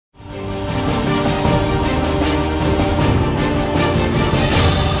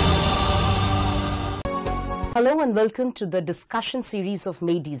Hello and welcome to the discussion series of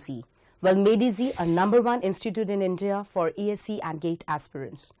ESE. Well, ESE, a #1 institute in India for ESE and GATE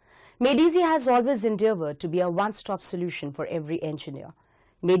aspirants. ESE has always endeavored to be a one-stop solution for every engineer.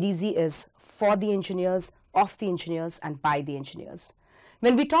 ESE is for the engineers, of the engineers and by the engineers.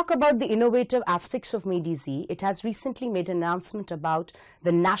 When we talk about the innovative aspects of ESE, it has recently made an announcement about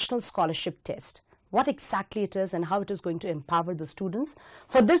the National Scholarship Test. What exactly it is and how it is going to empower the students.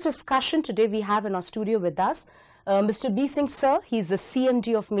 For this discussion today, we have in our studio with us Mr. B. Singh, sir. He's the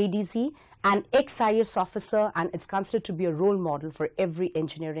CMD of ESE, an ex-IAS officer, and it's considered to be a role model for every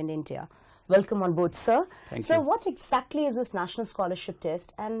engineer in India. Welcome on board, sir. Thank you. So what exactly is this National Scholarship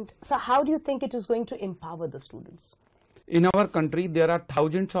Test, and so how do you think it is going to empower the students? In our country, there are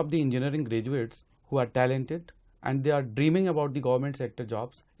thousands of the engineering graduates who are talented and they are dreaming about the government sector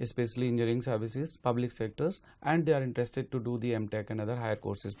jobs, especially engineering services, public sectors, and they are interested to do the MTech and other higher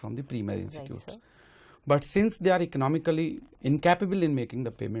courses from the primary institutes. Right, but since they are economically incapable in making the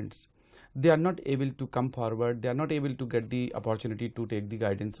payments, they are not able to come forward, they are not able to get the opportunity to take the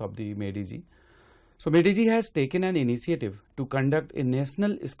guidance of the ESE. So ESE has taken an initiative to conduct a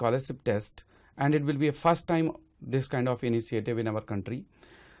national scholarship test, and it will be a first time this kind of initiative in our country.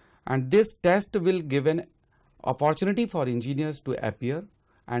 And this test will give an opportunity for engineers to appear,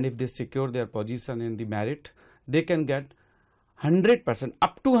 and if they secure their position in the merit, they can get 100%,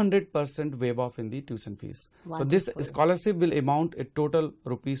 up to 100% waive off in the tuition fees. Wonderful. So this scholarship will amount a total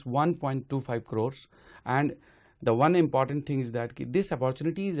rupees 1.25 crores. And the one important thing is that this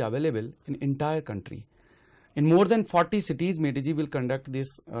opportunity is available in entire country. In more than 40 cities, ESE will conduct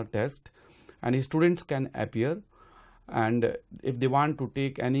this test, and students can appear. And if they want to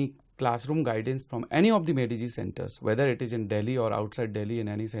take any classroom guidance from any of the ESE centers, whether it is in Delhi or outside Delhi in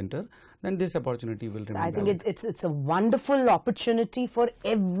any center, then this opportunity will remain. So I think it's a wonderful opportunity for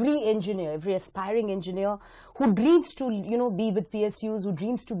every engineer, every aspiring engineer who dreams to be with PSUs, who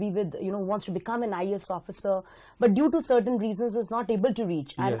dreams to be with wants to become an IAS officer, but due to certain reasons is not able to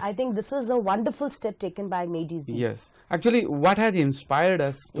reach. And yes. I think this is a wonderful step taken by ESE. Yes, actually, what has inspired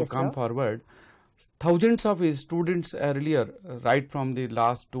us to yes, come sir. forward? Thousands of students earlier, right from the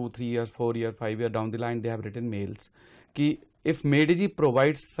last 2, 3 years, 4 years, 5 years down the line, they have written mails कि if ESE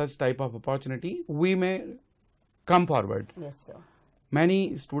provides such type of opportunity, we may come forward. Yes, sir.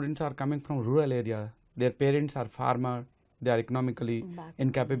 Many students are coming from rural area. Their parents are farmer. They are economically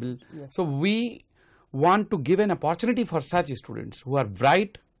incapable. Yes, so we want to give an opportunity for such students who are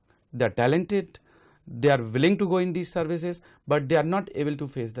bright, they are talented, they are willing to go in these services, but they are not able to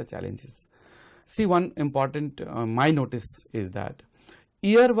face the challenges. See, one important my notice is that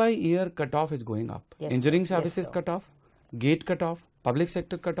year by year cutoff is going up. Yes, engineering sir. services Yes, sir. cutoff, GATE cutoff, public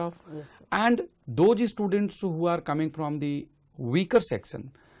sector cutoff, Yes, sir. and those students who are coming from the weaker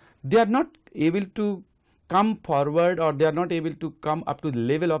section, they are not able to come forward, or they are not able to come up to the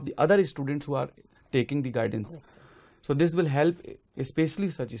level of the other students who are taking the guidance. Yes, sir. So this will help especially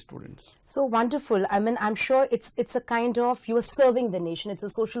such students. So wonderful. I mean, I'm sure it's a kind of, you are serving the nation. It's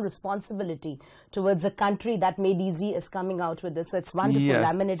a social responsibility towards a country that ESE is coming out with this. So it's wonderful.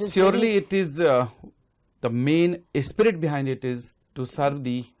 Yes, I mean, it is surely it is the main spirit behind it is to serve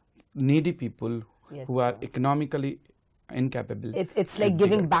the needy people yes, who are sir. economically incapable. It's like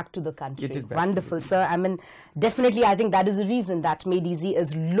giving back to the country. It is wonderful, sir. I mean, definitely, I think that is the reason that ESE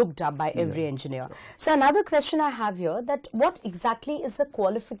is looked up by every engineer. So another question I have here, that what exactly is the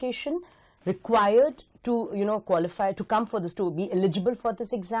qualification required to, qualify, to come for this, to be eligible for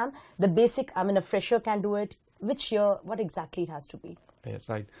this exam? The basic, I mean, a fresher can do it. Which year, what exactly it has to be?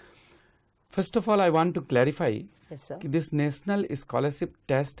 Right. First of all, I want to clarify Yes, sir. this national scholarship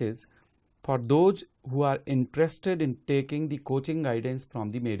test is for those who are interested in taking the coaching guidance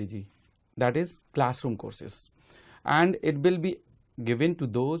from the ESE, that is classroom courses, and it will be given to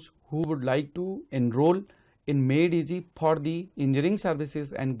those who would like to enroll in ESE for the engineering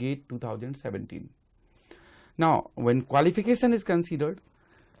services and GATE 2017. Now, when qualification is considered,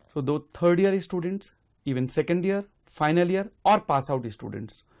 so those third year students, even second year, final year or pass out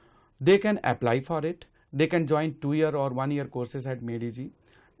students, they can apply for it. They can join 2 year or 1 year courses at ESE,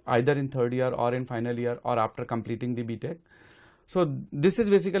 either in third year or in final year or after completing the BTech. So this is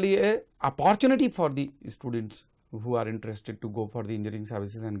basically a opportunity for the students who are interested to go for the engineering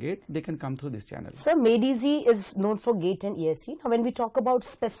services and GATE. They can come through this channel. So ESE is known for GATE and ESE. Now when we talk about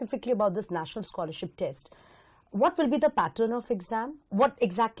specifically about this National Scholarship Test, what will be the pattern of exam? What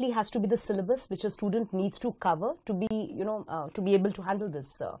exactly has to be the syllabus which a student needs to cover to be, to be able to handle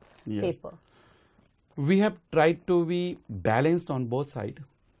this paper? We have tried to be balanced on both sides.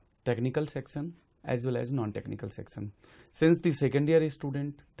 Technical section as well as non-technical section. Since the second year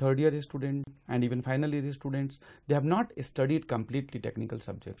student, third year student and even final year students, they have not studied completely technical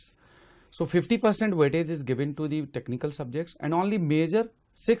subjects. So 50% weightage is given to the technical subjects, and only major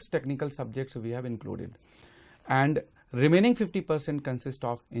 6 technical subjects we have included. And remaining 50% consist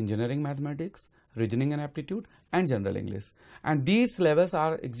of engineering mathematics, reasoning and aptitude and general English. And these levels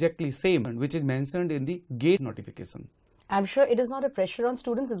are exactly same which is mentioned in the GATE notification. I'm sure it is not a pressure on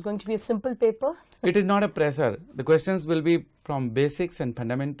students. It's going to be a simple paper. It is not a pressure. The questions will be from basics and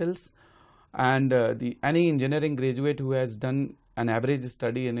fundamentals, and any engineering graduate who has done an average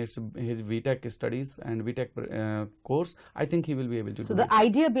study in his VTech studies and VTech course, I think he will be able to do it. So the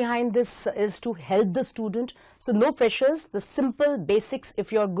idea behind this is to help the student. So no pressures, the simple basics,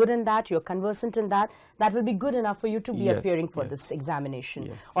 if you're good in that, you're conversant in that, that will be good enough for you to be appearing for this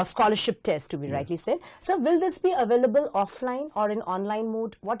examination or scholarship test, to be rightly said. So will this be available offline or in online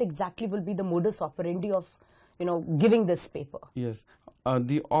mode? What exactly will be the modus operandi of, giving this paper? Yes.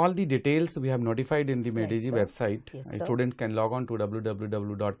 All the details we have notified in the MEDESE website. Students can log on to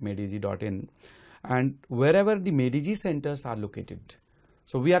www.medese.in, and wherever the MEDESE centers are located.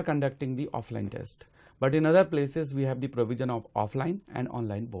 So we are conducting the offline test, but in other places we have the provision of offline and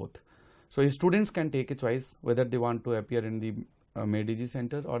online both. So students can take a choice whether they want to appear in the MEDESE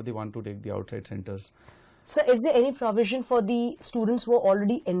center or they want to take the outside centers. So is there any provision for the students who are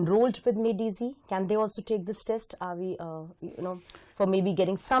already enrolled with MEDESE? Can they also take this test? Are we, for maybe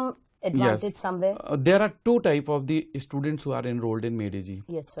getting some advantage somewhere? There are 2 types of the students who are enrolled in MEDESE.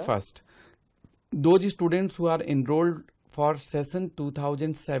 Yes, sir. First, those students who are enrolled for session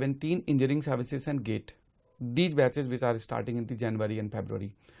 2017 Engineering Services and GATE. These batches which are starting in the January and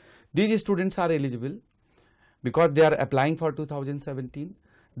February. These students are eligible because they are applying for 2017.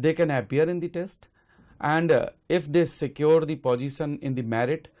 They can appear in the test. And if they secure the position in the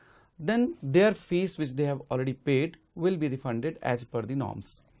merit, then their fees which they have already paid will be refunded as per the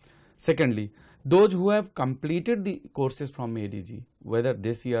norms. Secondly, those who have completed the courses from MEDESE, whether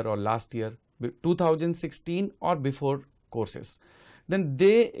this year or last year, 2016 or before courses, then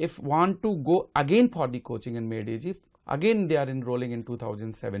they, if want to go again for the coaching in MEDESE, again they are enrolling in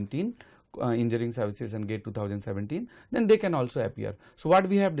 2017 Engineering Services and GATE 2017, then they can also appear. So what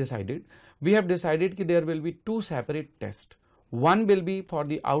we have decided? We have decided that there will be 2 separate tests. One will be for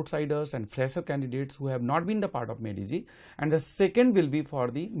the outsiders and fresher candidates who have not been the part of MEDESE, and the second will be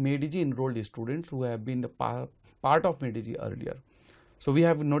for the MEDESE enrolled students who have been the part of MEDESE earlier. So we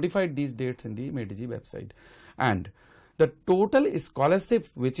have notified these dates in the MEDESE website, and the total scholarship,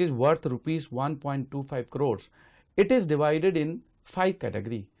 which is worth rupees 1.25 crores, it is divided in 5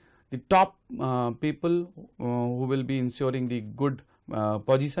 categories. The top people who will be ensuring the good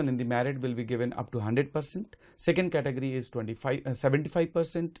position in the merit will be given up to 100%. Second category is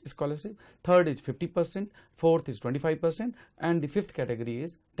 75% scholarship. Third is 50%. Fourth is 25%. And the fifth category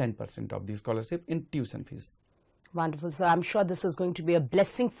is 10% of the scholarship in tuition fees. Wonderful. So I'm sure this is going to be a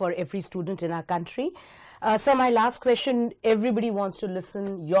blessing for every student in our country. So my last question, everybody wants to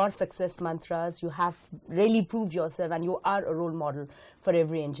listen your success mantras. You have really proved yourself and you are a role model for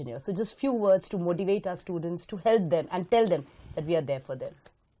every engineer. So just few words to motivate our students, to help them and tell them that we are there for them.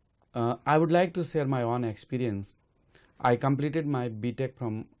 I would like to share my own experience. I completed my BTech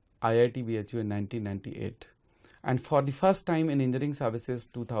from IIT BHU in 1998. And for the first time in Engineering Services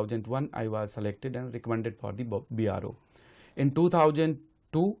 2001, I was selected and recommended for the BRO. In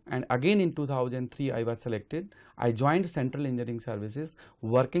 2002 and again in 2003, I was selected. I joined Central Engineering Services,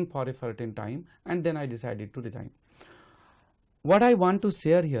 working for a certain time, and then I decided to resign. What I want to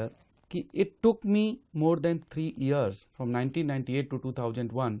share here, it took me more than 3 years from 1998 to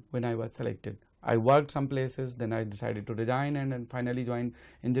 2001 when I was selected. I worked some places, then I decided to resign and then finally joined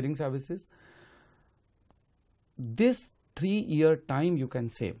Engineering Services. This 3-year time you can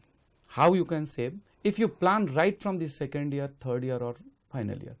save. How you can save? If you plan right from the second year, third year or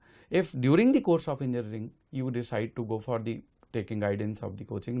final year. If during the course of engineering you decide to go for the taking guidance of the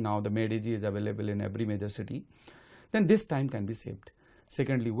coaching, now the MEDESE is available in every major city, then this time can be saved.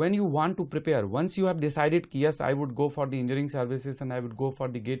 Secondly, when you want to prepare, once you have decided, yes, I would go for the engineering services and I would go for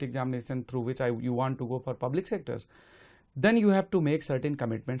the GATE examination through which you want to go for public sectors, then you have to make certain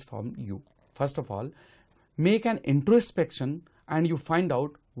commitments from you. First of all, make an introspection and you find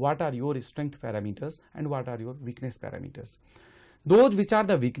out what are your strength parameters and what are your weakness parameters. Those which are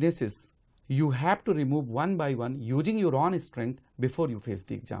the weaknesses, you have to remove one by one using your own strength before you face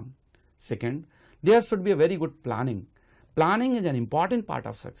the exam. Second, there should be a very good planning. Planning is an important part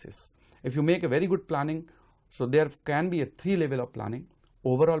of success. If you make a very good planning, so there can be a 3 level of planning: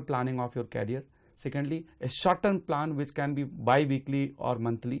 overall planning of your career, Secondly, a short-term plan which can be bi-weekly or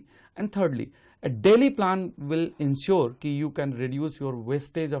monthly. And thirdly, a daily plan will ensure that you can reduce your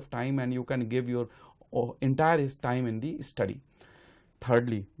wastage of time and you can give your entire time in the study.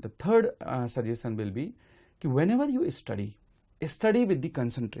 Thirdly, the third suggestion will be that whenever you study with the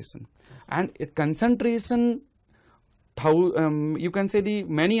concentration. Yes. And concentration, you can say the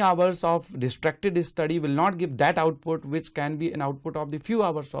many hours of distracted study will not give that output which can be an output of the few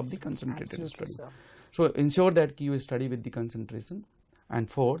hours of the concentrated study. So ensure that you study with the concentration. And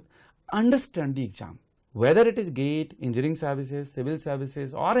fourth, understand the exam. Whether it is GATE, engineering services, civil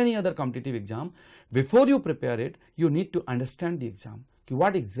services or any other competitive exam, before you prepare it, you need to understand the exam.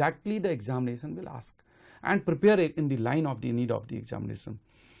 What exactly the examination will ask and prepare it in the line of the need of the examination.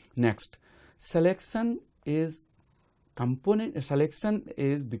 Next, selection is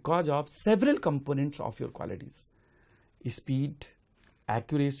because of several components of your qualities: speed,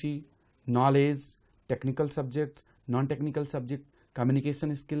 accuracy, knowledge, technical subjects, non-technical subject,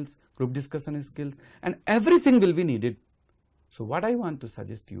 communication skills, group discussion skills, and everything will be needed. So what I want to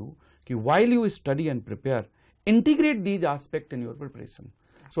suggest you, while you study and prepare, integrate these aspects in your preparation.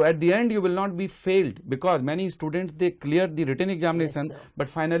 So at the end you will not be failed, because many students, they clear the written examination, yes, but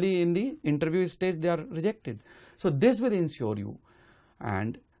finally in the interview stage they are rejected. So this will ensure you.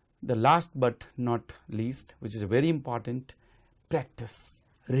 And the last but not least, which is very important, practice,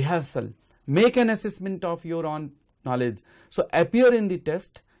 rehearsal, make an assessment of your own knowledge. So appear in the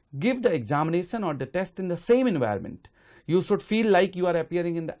test, give the examination or the test in the same environment. You should feel like you are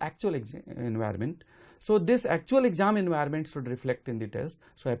appearing in the actual environment. So this actual exam environment should reflect in the test.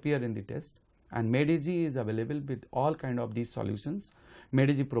 So appear in the test. And ESE is available with all kind of these solutions.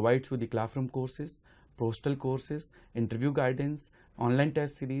 ESE provides you the classroom courses, postal courses, interview guidance, online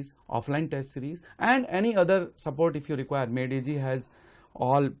test series, offline test series, and any other support if you require. ESE has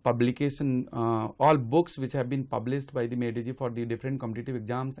all publication, all books which have been published by the ESE for the different competitive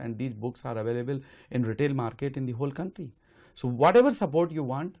exams, and these books are available in retail market in the whole country. So whatever support you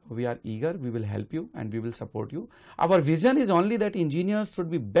want, we are eager, we will help you and we will support you. Our vision is only that engineers should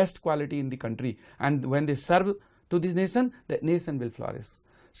be best quality in the country, and when they serve to this nation, the nation will flourish.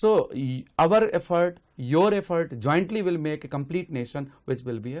 So our effort, your effort jointly will make a complete nation which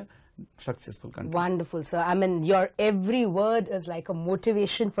will be a successful country. Wonderful, sir. I mean, your every word is like a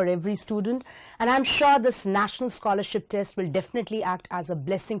motivation for every student, and I'm sure this national scholarship test will definitely act as a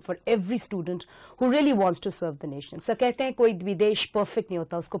blessing for every student who really wants to serve the nation. So कहते हैं कोई विदेश perfect नहीं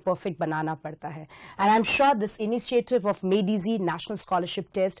होता, उसको perfect बनाना पड़ता है. And I'm sure this initiative of ESE National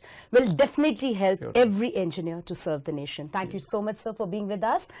Scholarship Test will definitely help every engineer to serve the nation. Thank you so much, sir, for being with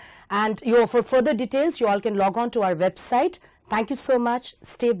us. And for further details, you all can log on to our website. Thank you so much.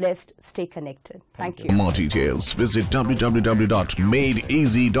 Stay blessed. Stay connected. Thank you. For more details, visit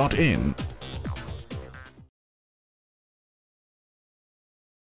www.madeeasy.in.